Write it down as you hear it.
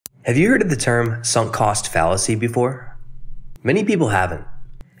Have you heard of the term sunk cost fallacy before? Many people haven't.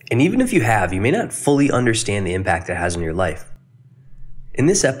 And even if you have, you may not fully understand the impact it has on your life. In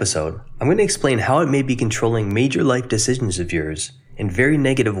this episode, I'm going to explain how it may be controlling major life decisions of yours in very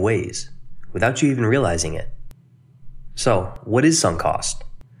negative ways, without you even realizing it. So, what is sunk cost?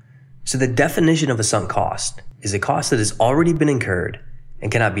 So the definition of a sunk cost is a cost that has already been incurred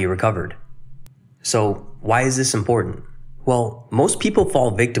and cannot be recovered. So, why is this important? Well, most people fall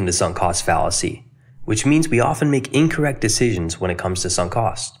victim to sunk cost fallacy, which means we often make incorrect decisions when it comes to sunk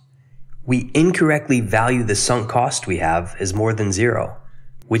cost. We incorrectly value the sunk cost we have as more than zero,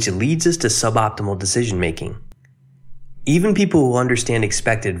 which leads us to suboptimal decision making. Even people who understand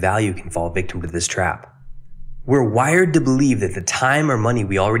expected value can fall victim to this trap. We're wired to believe that the time or money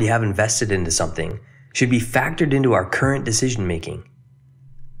we already have invested into something should be factored into our current decision making.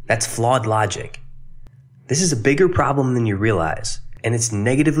 That's flawed logic. This is a bigger problem than you realize, and it's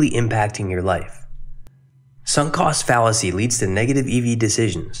negatively impacting your life. Sunk cost fallacy leads to negative EV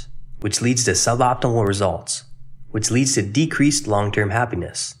decisions, which leads to suboptimal results, which leads to decreased long-term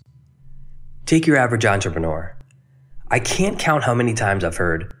happiness. Take your average entrepreneur. I can't count how many times I've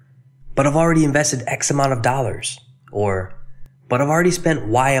heard, but I've already invested X amount of dollars, or, but I've already spent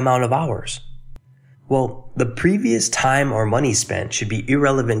Y amount of hours. Well, the previous time or money spent should be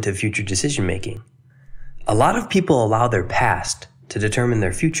irrelevant to future decision making. A lot of people allow their past to determine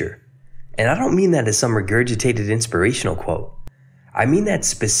their future, and I don't mean that as some regurgitated inspirational quote. I mean that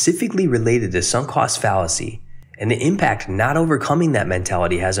specifically related to sunk cost fallacy and the impact not overcoming that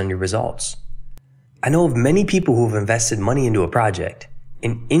mentality has on your results. I know of many people who have invested money into a project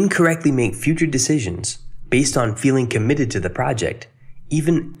and incorrectly make future decisions based on feeling committed to the project,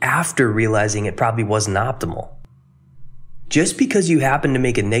 even after realizing it probably wasn't optimal. Just because you happen to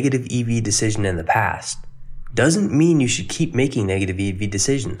make a negative EV decision in the past doesn't mean you should keep making negative EV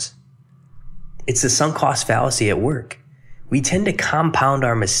decisions. It's the sunk cost fallacy at work. We tend to compound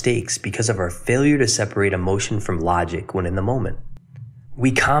our mistakes because of our failure to separate emotion from logic when in the moment.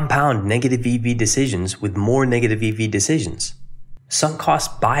 We compound negative EV decisions with more negative EV decisions. Sunk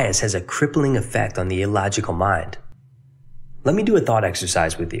cost bias has a crippling effect on the illogical mind. Let me do a thought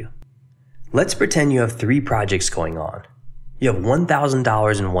exercise with you. Let's pretend you have 3 projects going on. You have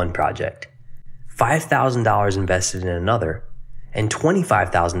 $1,000 in one project, $5,000 invested in another, and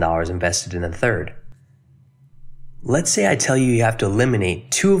 $25,000 invested in a third. Let's say I tell you you have to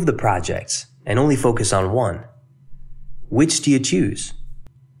eliminate 2 of the projects and only focus on one. Which do you choose?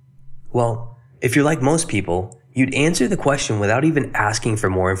 Well, if you're like most people, you'd answer the question without even asking for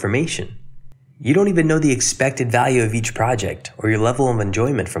more information. You don't even know the expected value of each project or your level of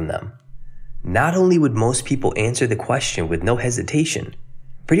enjoyment from them. Not only would most people answer the question with no hesitation,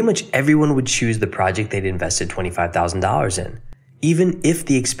 pretty much everyone would choose the project they'd invested $25,000 in, even if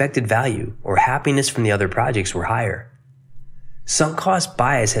the expected value or happiness from the other projects were higher. Sunk cost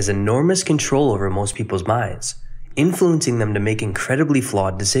bias has enormous control over most people's minds, influencing them to make incredibly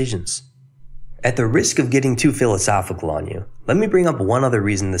flawed decisions. At the risk of getting too philosophical on you, let me bring up one other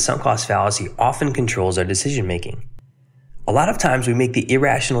reason the sunk cost fallacy often controls our decision making. A lot of times we make the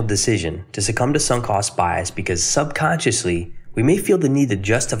irrational decision to succumb to sunk cost bias because subconsciously we may feel the need to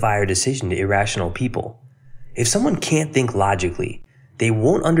justify our decision to irrational people. If someone can't think logically, they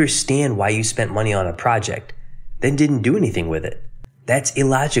won't understand why you spent money on a project, then didn't do anything with it. That's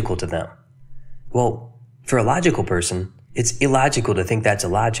illogical to them. Well, for a logical person, it's illogical to think that's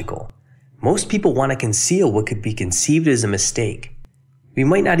illogical. Most people want to conceal what could be conceived as a mistake. We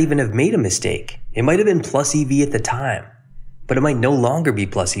might not even have made a mistake. It might have been plus EV at the time, but it might no longer be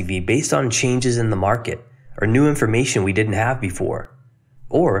plus EV based on changes in the market or new information we didn't have before.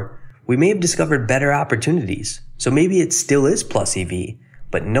 Or we may have discovered better opportunities, so maybe it still is plus EV,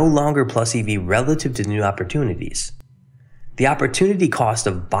 but no longer plus EV relative to new opportunities. The opportunity cost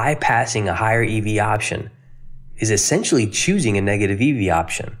of bypassing a higher EV option is essentially choosing a negative EV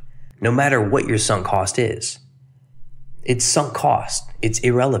option, no matter what your sunk cost is. It's sunk cost. It's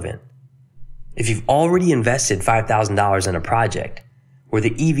irrelevant. If you've already invested $5,000 in a project where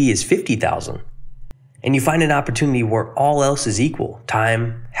the EV is $50,000, and you find an opportunity where all else is equal,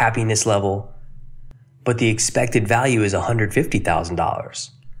 time, happiness level, but the expected value is $150,000,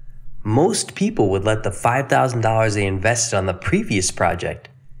 most people would let the $5,000 they invested on the previous project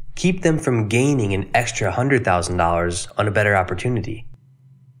keep them from gaining an extra $100,000 on a better opportunity.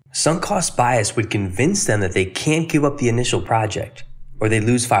 Sunk cost bias would convince them that they can't give up the initial project, or they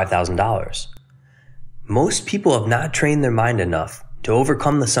lose $5,000. Most people have not trained their mind enough to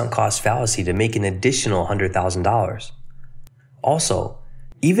overcome the sunk cost fallacy to make an additional $100,000. Also,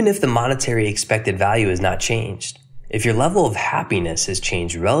 even if the monetary expected value is not changed, If your level of happiness has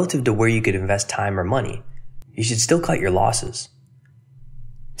changed relative to where you could invest time or money, you should still cut your losses.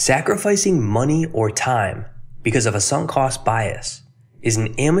 Sacrificing money or time because of a sunk cost bias is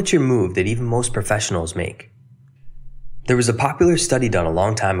an amateur move that even most professionals make. There was a popular study done a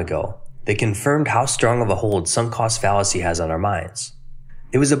long time ago that confirmed how strong of a hold sunk cost fallacy has on our minds.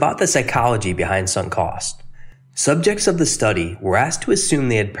 It was about the psychology behind sunk cost. Subjects of the study were asked to assume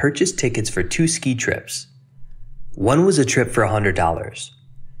they had purchased tickets for 2 ski trips. One was a trip for $100,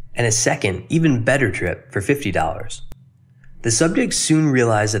 and a second, even better trip for $50. The subjects soon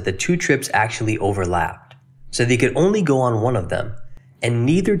realized that the 2 trips actually overlapped, so they could only go on one of them, and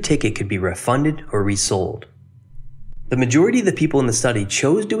neither ticket could be refunded or resold. The majority of the people in the study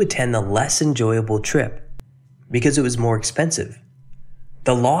chose to attend the less enjoyable trip because it was more expensive.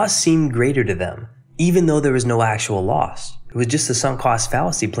 The loss seemed greater to them, even though there was no actual loss. It was just the sunk cost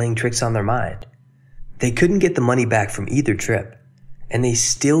fallacy playing tricks on their mind. They couldn't get the money back from either trip, and they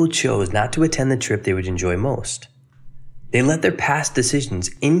still chose not to attend the trip they would enjoy most. They let their past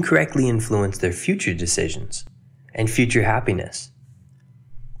decisions incorrectly influence their future decisions and future happiness.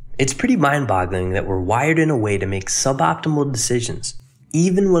 It's pretty mind-boggling that we're wired in a way to make suboptimal decisions,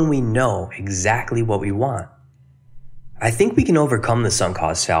 even when we know exactly what we want. I think we can overcome the sunk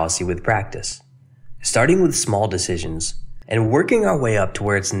cost fallacy with practice, starting with small decisions and working our way up to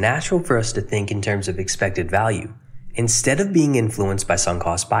where it's natural for us to think in terms of expected value, instead of being influenced by sunk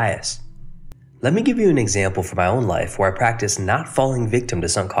cost bias. Let me give you an example from my own life where I practiced not falling victim to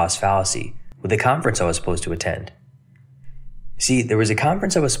sunk cost fallacy with a conference I was supposed to attend. See, there was a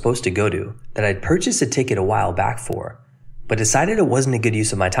conference I was supposed to go to that I'd purchased a ticket a while back for, but decided it wasn't a good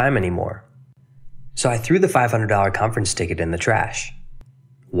use of my time anymore. So I threw the $500 conference ticket in the trash.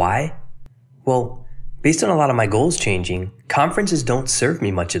 Why? Well, based on a lot of my goals changing, conferences don't serve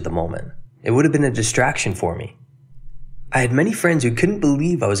me much at the moment. It would have been a distraction for me. I had many friends who couldn't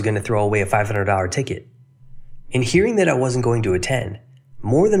believe I was going to throw away a $500 ticket. In hearing that I wasn't going to attend,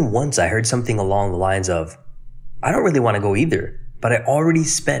 more than once I heard something along the lines of, "I don't really want to go either, but I already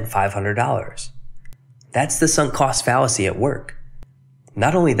spent $500. That's the sunk cost fallacy at work.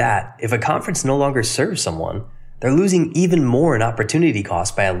 Not only that, if a conference no longer serves someone, they're losing even more in opportunity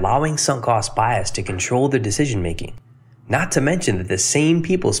cost by allowing sunk cost bias to control their decision making. Not to mention that the same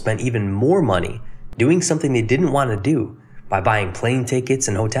people spent even more money doing something they didn't want to do by buying plane tickets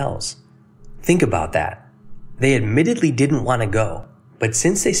and hotels. Think about that. They admittedly didn't want to go, but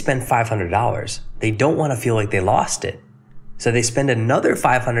since they spent $500, they don't want to feel like they lost it. So they spend another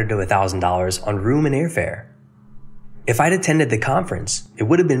 $500 to $1,000 on room and airfare. If I'd attended the conference, it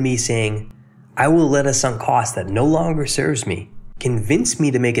would have been me saying, "I will let a sunk cost that no longer serves me convince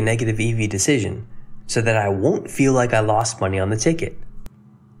me to make a negative EV decision so that I won't feel like I lost money on the ticket."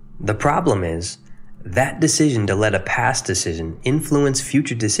 The problem is, that decision to let a past decision influence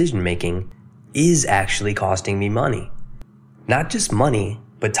future decision making is actually costing me money. Not just money,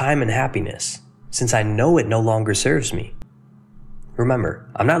 but time and happiness, since I know it no longer serves me. Remember,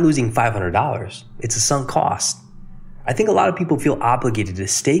 I'm not losing $500, it's a sunk cost. I think a lot of people feel obligated to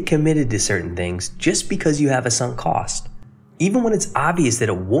stay committed to certain things just because you have a sunk cost, even when it's obvious that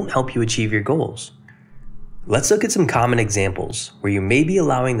it won't help you achieve your goals. Let's look at some common examples where you may be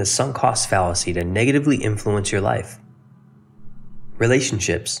allowing the sunk cost fallacy to negatively influence your life.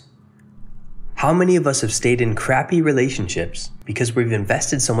 Relationships. How many of us have stayed in crappy relationships because we've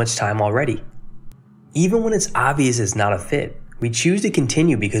invested so much time already? Even when it's obvious it's not a fit, we choose to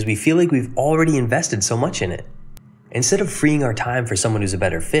continue because we feel like we've already invested so much in it. Instead of freeing our time for someone who's a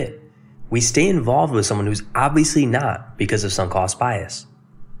better fit, we stay involved with someone who's obviously not because of sunk cost bias.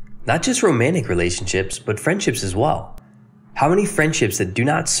 Not just romantic relationships, but friendships as well. How many friendships that do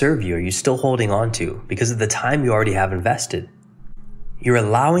not serve you are you still holding on to because of the time you already have invested? You're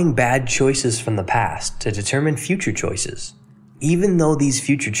allowing bad choices from the past to determine future choices, even though these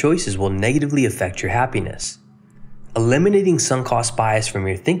future choices will negatively affect your happiness. Eliminating sunk cost bias from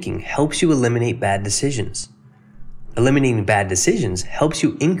your thinking helps you eliminate bad decisions. Eliminating bad decisions helps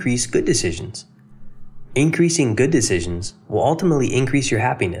you increase good decisions. Increasing good decisions will ultimately increase your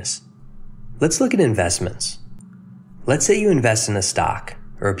happiness. Let's look at investments. Let's say you invest in a stock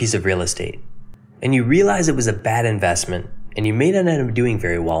or a piece of real estate, and you realize it was a bad investment and you may not end up doing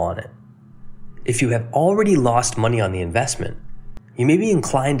very well on it. If you have already lost money on the investment, you may be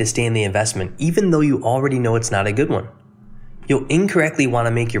inclined to stay in the investment even though you already know it's not a good one. You'll incorrectly want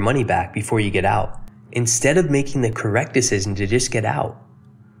to make your money back before you get out, instead of making the correct decision to just get out.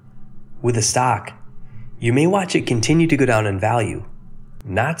 With a stock, you may watch it continue to go down in value,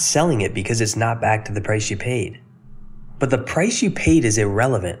 not selling it because it's not back to the price you paid. But the price you paid is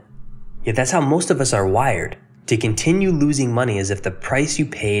irrelevant. Yet that's how most of us are wired, to continue losing money as if the price you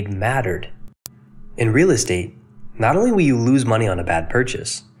paid mattered. In real estate, not only will you lose money on a bad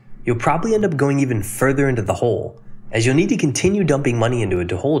purchase, you'll probably end up going even further into the hole, as you'll need to continue dumping money into it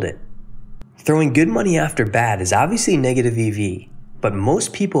to hold it. Throwing good money after bad is obviously negative EV, but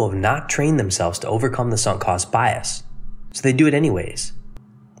most people have not trained themselves to overcome the sunk cost bias, so they do it anyways.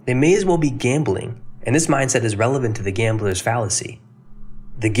 They may as well be gambling, and this mindset is relevant to the gambler's fallacy.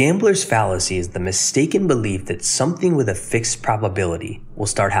 The gambler's fallacy is the mistaken belief that something with a fixed probability will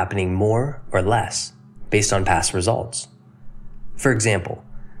start happening more or less based on past results. For example,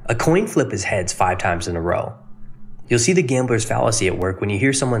 a coin flip is heads 5 times in a row. You'll see the gambler's fallacy at work when you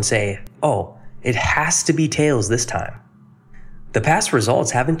hear someone say, "Oh, it has to be tails this time." The past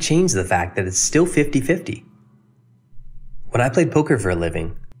results haven't changed the fact that it's still 50-50. When I played poker for a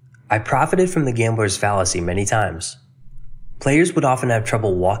living, I profited from the gambler's fallacy many times. Players would often have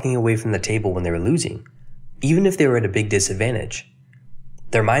trouble walking away from the table when they were losing, even if they were at a big disadvantage.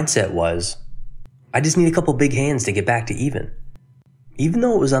 Their mindset was, "I just need a couple big hands to get back to even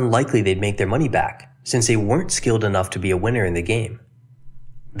though it was unlikely they'd make their money back, since they weren't skilled enough to be a winner in the game.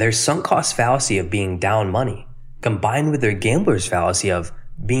 Their sunk cost fallacy of being down money, combined with their gambler's fallacy of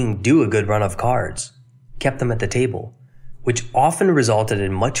being due a good run of cards, kept them at the table, which often resulted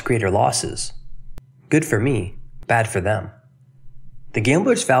in much greater losses. Good for me, bad for them. The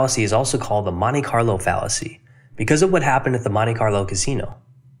gambler's fallacy is also called the Monte Carlo fallacy because of what happened at the Monte Carlo casino.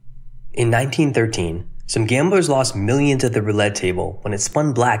 In 1913, some gamblers lost millions at the roulette table when it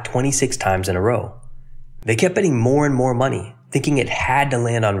spun black 26 times in a row. They kept betting more and more money, thinking it had to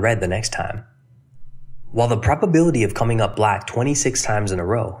land on red the next time. While the probability of coming up black 26 times in a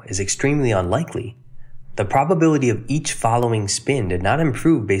row is extremely unlikely, the probability of each following spin did not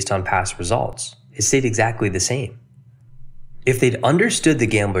improve based on past results. It stayed exactly the same. If they'd understood the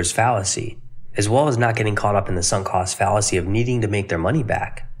gambler's fallacy, as well as not getting caught up in the sunk cost fallacy of needing to make their money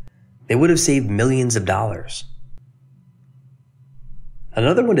back, they would have saved millions of dollars.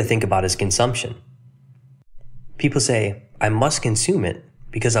 Another one to think about is consumption. People say, "I must consume it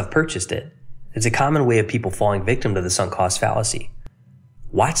because I've purchased it." It's a common way of people falling victim to the sunk cost fallacy.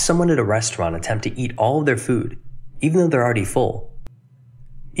 Watch someone at a restaurant attempt to eat all of their food, even though they're already full.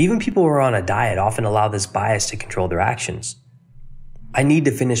 Even people who are on a diet often allow this bias to control their actions. "I need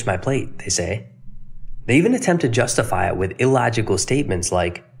to finish my plate," they say. They even attempt to justify it with illogical statements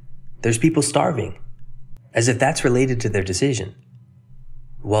like, "There's people starving," as if that's related to their decision.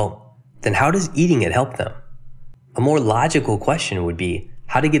 Well, then how does eating it help them? A more logical question would be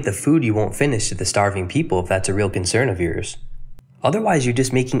how to get the food you won't finish to the starving people if that's a real concern of yours. Otherwise, you're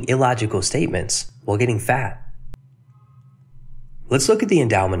just making illogical statements while getting fat. Let's look at the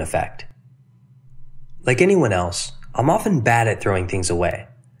endowment effect. Like anyone else, I'm often bad at throwing things away.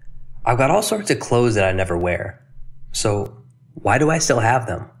 I've got all sorts of clothes that I never wear. So why do I still have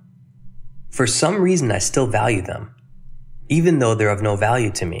them? For some reason, I still value them, even though they're of no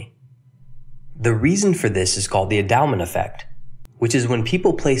value to me. The reason for this is called the endowment effect, which is when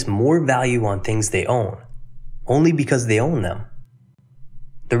people place more value on things they own, only because they own them.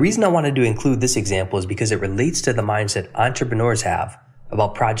 The reason I wanted to include this example is because it relates to the mindset entrepreneurs have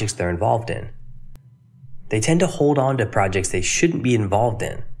about projects they're involved in. They tend to hold on to projects they shouldn't be involved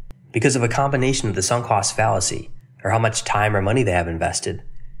in because of a combination of the sunk cost fallacy, or how much time or money they have invested,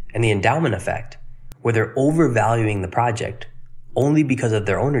 and the endowment effect, where they're overvaluing the project only because of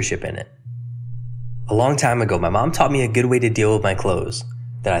their ownership in it. A long time ago, my mom taught me a good way to deal with my clothes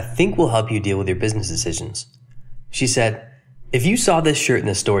that I think will help you deal with your business decisions. She said, "If you saw this shirt in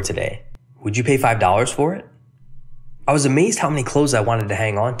the store today, would you pay $5 for it?" I was amazed how many clothes I wanted to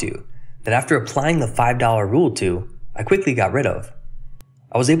hang on to that after applying the $5 rule to, I quickly got rid of.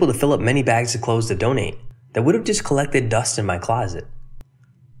 I was able to fill up many bags of clothes to donate that would have just collected dust in my closet.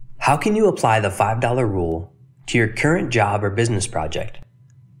 How can you apply the $5 rule to your current job or business project?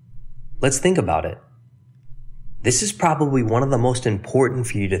 Let's think about it. This is probably one of the most important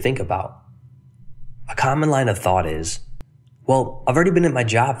for you to think about. A common line of thought is, "Well, I've already been at my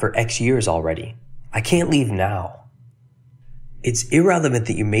job for X years already. I can't leave now." It's irrelevant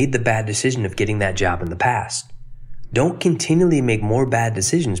that you made the bad decision of getting that job in the past. Don't continually make more bad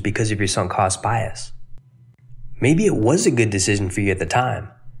decisions because of your sunk cost bias. Maybe it was a good decision for you at the time,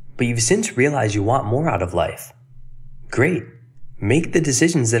 but you've since realized you want more out of life. Great. Make the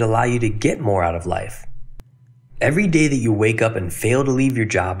decisions that allow you to get more out of life. Every day that you wake up and fail to leave your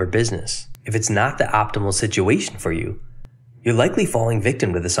job or business, if it's not the optimal situation for you, you're likely falling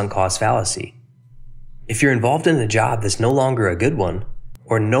victim to the sunk cost fallacy. If you're involved in a job that's no longer a good one,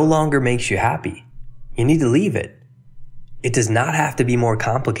 or no longer makes you happy, you need to leave it. It does not have to be more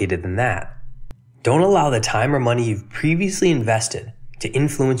complicated than that. Don't allow the time or money you've previously invested to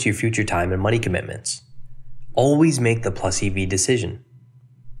influence your future time and money commitments. Always make the plus EV decision.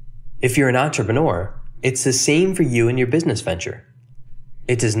 If you're an entrepreneur, it's the same for you and your business venture.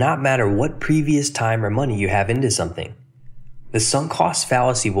 It does not matter what previous time or money you have into something. The sunk cost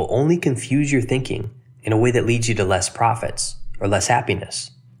fallacy will only confuse your thinking in a way that leads you to less profits or less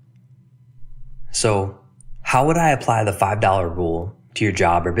happiness. So, how would I apply the $5 rule to your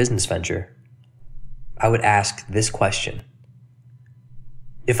job or business venture? I would ask this question.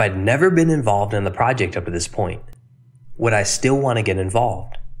 If I'd never been involved in the project up to this point, would I still want to get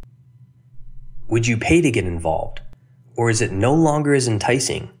involved? Would you pay to get involved? Or is it no longer as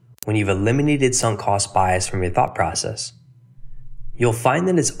enticing when you've eliminated sunk cost bias from your thought process? You'll find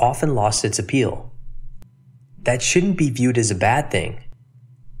that it's often lost its appeal. That shouldn't be viewed as a bad thing.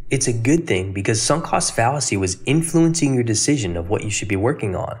 It's a good thing because sunk cost fallacy was influencing your decision of what you should be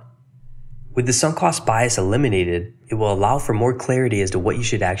working on. With the sunk cost bias eliminated, it will allow for more clarity as to what you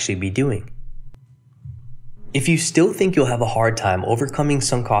should actually be doing. If you still think you'll have a hard time overcoming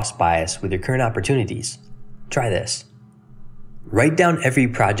sunk cost bias with your current opportunities, try this. Write down every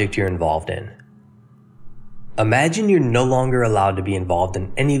project you're involved in. Imagine you're no longer allowed to be involved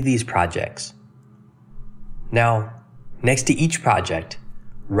in any of these projects. Now, next to each project,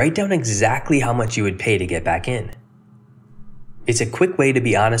 write down exactly how much you would pay to get back in. It's a quick way to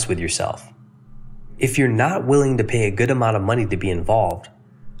be honest with yourself. If you're not willing to pay a good amount of money to be involved,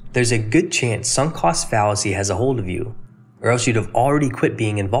 there's a good chance sunk cost fallacy has a hold of you, or else you'd have already quit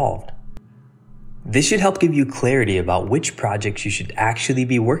being involved. This should help give you clarity about which projects you should actually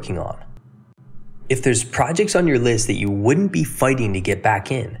be working on. If there's projects on your list that you wouldn't be fighting to get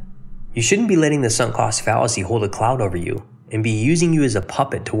back in, you shouldn't be letting the sunk cost fallacy hold a cloud over you and be using you as a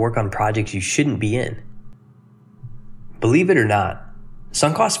puppet to work on projects you shouldn't be in. Believe it or not,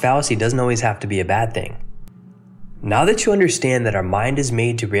 sunk cost fallacy doesn't always have to be a bad thing. Now that you understand that our mind is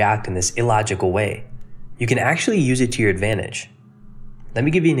made to react in this illogical way, you can actually use it to your advantage. Let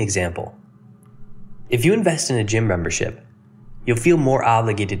me give you an example. If you invest in a gym membership, you'll feel more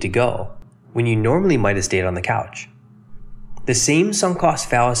obligated to go when you normally might have stayed on the couch. The same sunk cost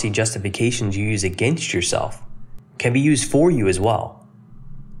fallacy justifications you use against yourself can be used for you as well.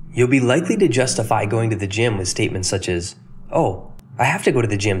 You'll be likely to justify going to the gym with statements such as, "Oh, I have to go to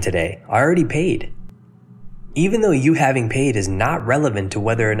the gym today. I already paid." Even though you having paid is not relevant to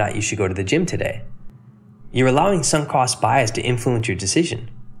whether or not you should go to the gym today. You're allowing sunk cost bias to influence your decision,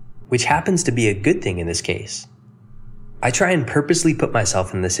 which happens to be a good thing in this case. I try and purposely put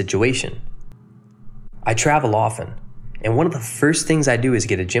myself in this situation. I travel often, and one of the first things I do is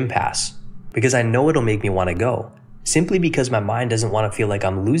get a gym pass, because I know it'll make me want to go, simply because my mind doesn't want to feel like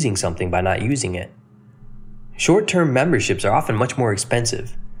I'm losing something by not using it. Short-term memberships are often much more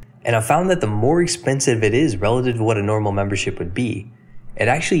expensive, and I've found that the more expensive it is relative to what a normal membership would be, it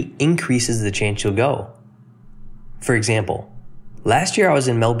actually increases the chance you'll go. For example, last year I was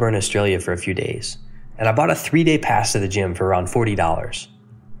in Melbourne, Australia for a few days, and I bought a 3-day pass to the gym for around $40.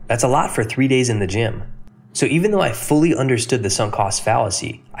 That's a lot for 3 days in the gym. So even though I fully understood the sunk cost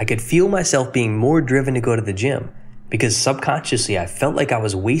fallacy, I could feel myself being more driven to go to the gym because subconsciously I felt like I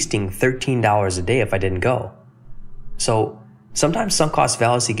was wasting $13 a day if I didn't go. So sometimes sunk cost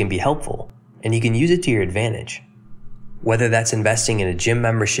fallacy can be helpful, and you can use it to your advantage. Whether that's investing in a gym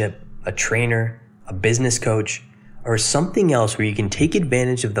membership, a trainer, a business coach, or something else where you can take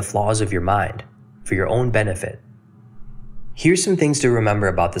advantage of the flaws of your mind for your own benefit. Here's some things to remember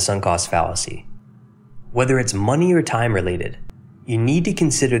about the sunk cost fallacy. Whether it's money or time related, you need to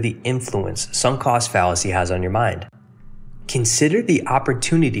consider the influence sunk cost fallacy has on your mind. Consider the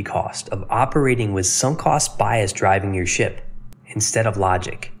opportunity cost of operating with sunk cost bias driving your ship instead of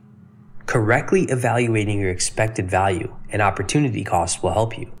logic. Correctly evaluating your expected value and opportunity cost will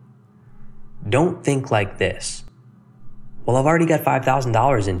help you. Don't think like this. Well, I've already got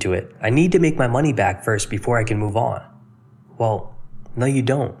 $5,000 into it. I need to make my money back first before I can move on. Well, no you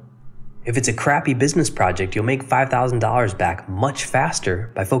don't. If it's a crappy business project, you'll make $5,000 back much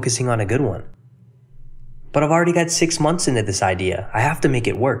faster by focusing on a good one. But I've already got 6 months into this idea. I have to make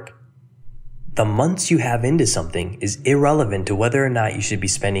it work. The months you have into something is irrelevant to whether or not you should be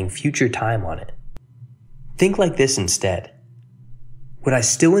spending future time on it. Think like this instead. Would I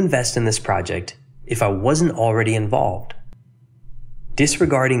still invest in this project if I wasn't already involved?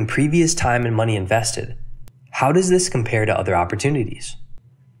 Disregarding previous time and money invested, how does this compare to other opportunities?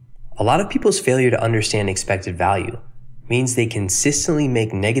 A lot of people's failure to understand expected value means they consistently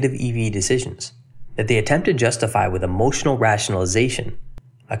make negative EV decisions that they attempt to justify with emotional rationalization,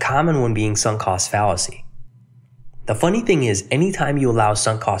 a common one being sunk cost fallacy. The funny thing is, anytime you allow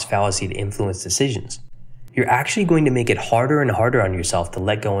sunk cost fallacy to influence decisions, you're actually going to make it harder and harder on yourself to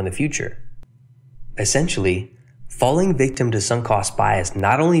let go in the future. Essentially, falling victim to sunk cost bias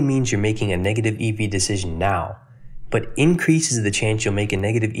not only means you're making a negative EV decision now, but increases the chance you'll make a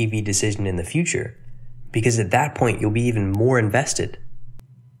negative EV decision in the future, because at that point you'll be even more invested.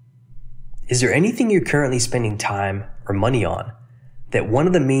 Is there anything you're currently spending time or money on that one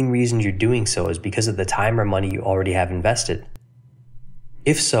of the main reasons you're doing so is because of the time or money you already have invested?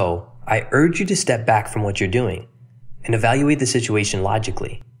 If so, I urge you to step back from what you're doing and evaluate the situation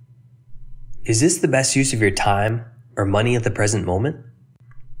logically. Is this the best use of your time or money at the present moment?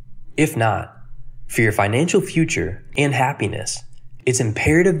 If not, for your financial future and happiness, it's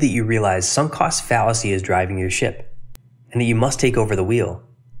imperative that you realize sunk cost fallacy is driving your ship and that you must take over the wheel.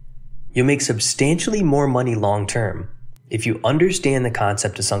 You'll make substantially more money long term if you understand the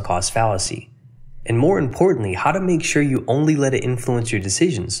concept of sunk cost fallacy, and more importantly, how to make sure you only let it influence your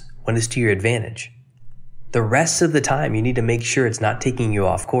decisions when it's to your advantage. The rest of the time, you need to make sure it's not taking you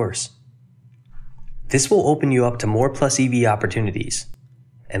off course. This will open you up to more plus EV opportunities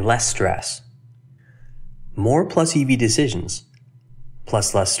and less stress. More plus EV decisions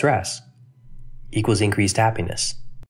plus less stress equals increased happiness.